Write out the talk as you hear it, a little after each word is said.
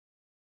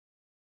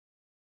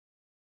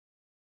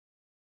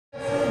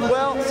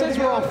since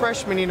we're all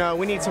freshmen, you know,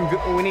 we need some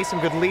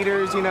good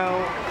leaders, you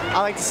know.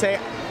 I like to say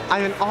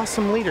I'm an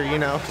awesome leader, you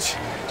know.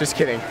 Just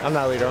kidding. I'm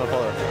not a leader, I'm a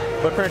follower.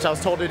 But pretty much I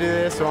was told to do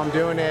this, so I'm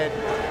doing it.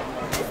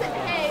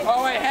 Hey.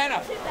 Oh wait, Hannah.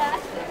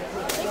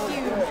 Thank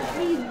you.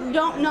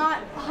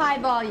 Not high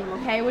volume,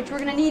 okay, which we're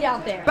gonna need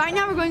out there. Right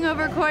now we're going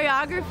over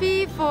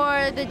choreography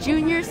for the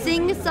junior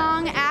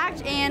sing-song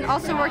act and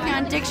also working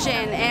on diction,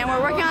 and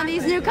we're working on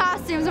these new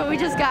costumes that we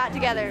just got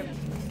together.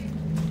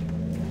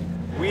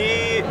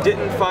 We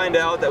didn't find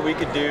out that we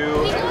could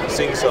do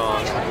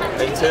sing-song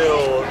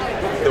until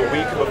the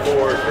week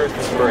before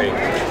Christmas break.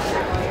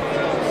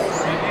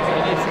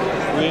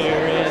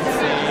 We're in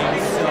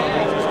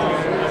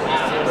sing-song.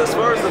 As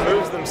far as the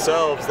moves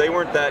themselves, they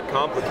weren't that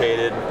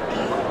complicated.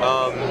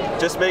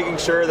 Just making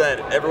sure that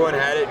everyone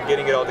had it and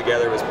getting it all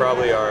together was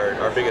probably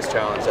our biggest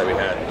challenge that we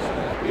had.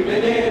 We've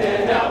been in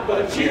and out,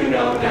 but you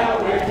know now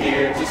we're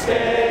here to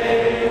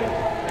stay,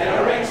 and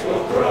our ranks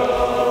will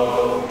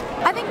grow.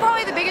 I think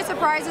probably the biggest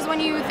surprise is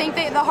when you think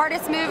that the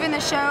hardest move in the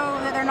show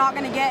that they're not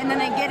going to get, and then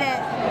they get it,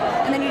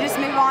 and then you just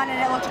move on and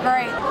it looks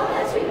great.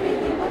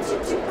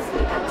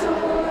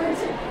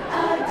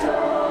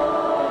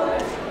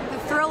 The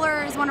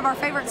Thriller is one of our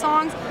favorite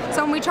songs,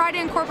 so when we try to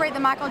incorporate the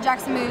Michael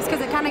Jackson moves,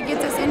 because it kind of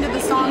gets us into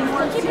the song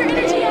more. Keep your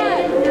energy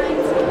up.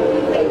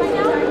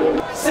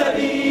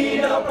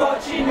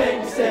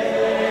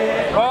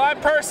 Well, I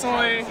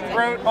personally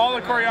wrote all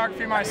the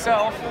choreography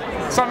myself,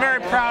 so I'm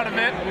very proud of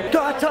it.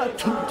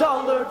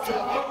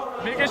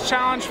 Biggest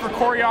challenge for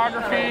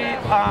choreography,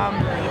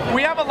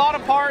 we have a lot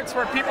of parts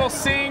where people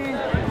sing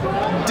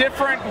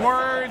different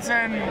words,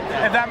 and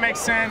if that makes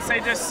sense,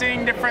 they just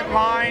sing different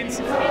lines.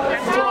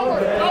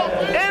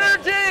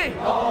 Energy!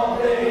 All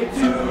they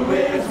do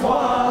is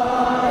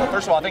one.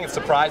 First of all, I think it's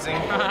surprising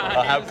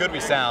how good we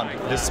sound,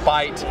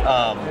 despite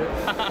how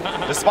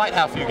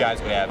few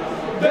guys we have.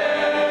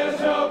 There's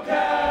no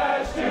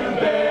cash to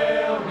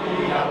bail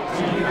me out.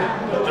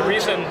 The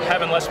reason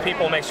having less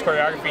people makes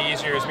choreography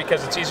easier is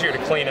because it's easier to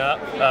clean up.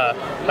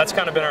 That's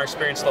kind of been our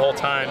experience the whole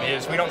time,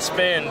 is we don't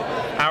spend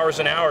hours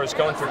and hours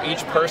going through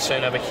each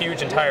person of a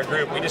huge entire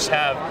group. We just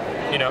have,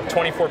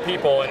 24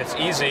 people, and it's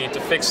easy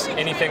to fix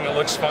anything that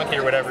looks funky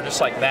or whatever,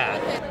 just like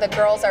that. The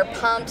girls are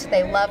pumped,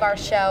 they love our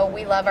show,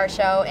 we love our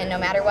show, and no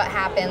matter what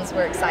happens,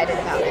 we're excited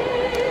about it.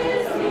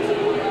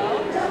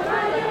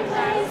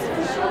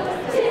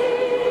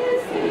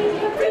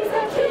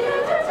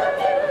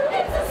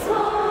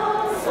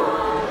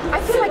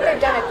 They've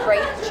done a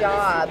great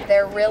job.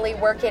 They're really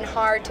working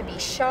hard to be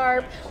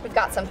sharp. We've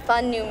got some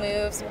fun new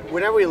moves.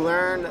 Whenever we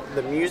learned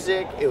the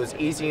music, it was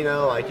easy, you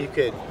know, like you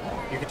could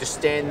just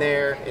stand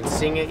there and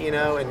sing it, you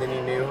know, and then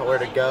you knew where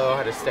to go,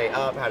 how to stay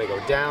up, how to go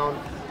down.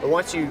 But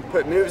once you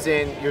put moves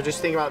in, you're just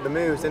thinking about the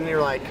moves, and then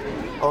you're like,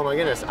 oh my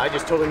goodness, I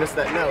just totally missed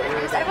that note.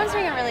 Everyone's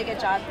doing a really good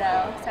job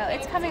though, so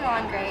it's coming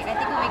along great. I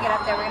think when we get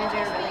up there, we're going to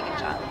do a really good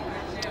job.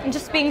 And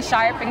just being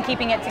sharp and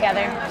keeping it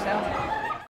together, so.